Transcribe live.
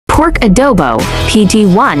Pork Adobo,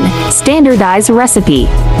 PG1, Standardize recipe.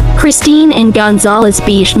 Christine and Gonzales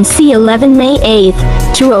Beach, C11 May 8,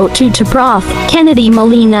 202 to Prof. Kennedy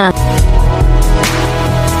Molina.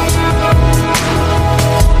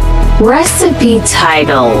 Recipe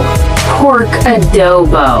title: Pork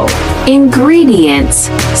Adobo.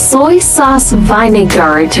 Ingredients: soy sauce,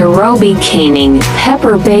 vinegar, Adobo canning,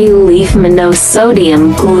 pepper, bay leaf,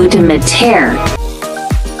 monosodium glutamate.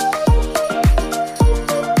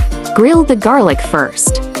 Grill the garlic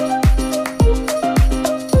first.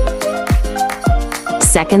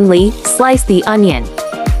 Secondly, slice the onion.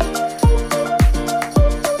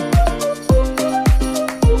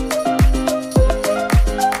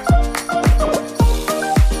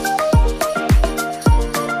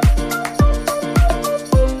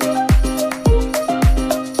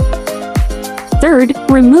 Third,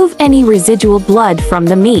 remove any residual blood from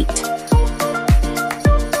the meat.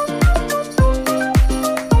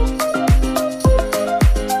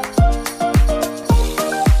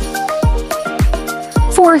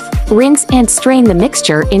 Fourth, rinse and strain the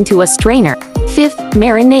mixture into a strainer. Fifth,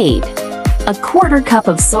 marinade. 1/4 cup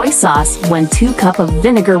of soy sauce, 1/2 cup of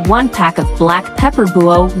vinegar, 1 pack of black pepper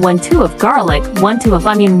buo, 1/2 of garlic, 1/2 of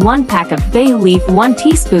onion, 1 pack of bay leaf, 1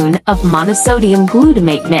 teaspoon of monosodium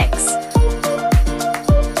glutamate mix.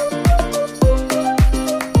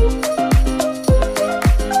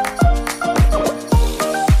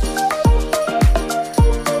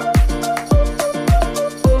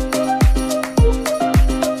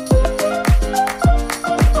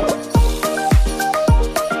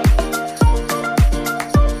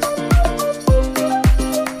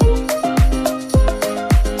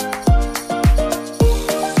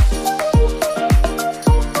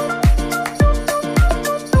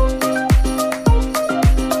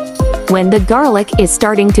 When the garlic is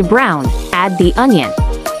starting to brown, add the onion.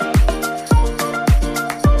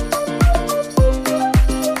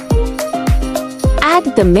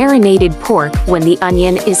 Add the marinated pork when the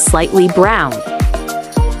onion is slightly brown.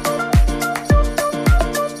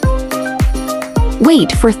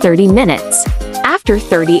 Wait for 30 minutes. After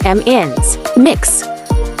 30 minutes, mix.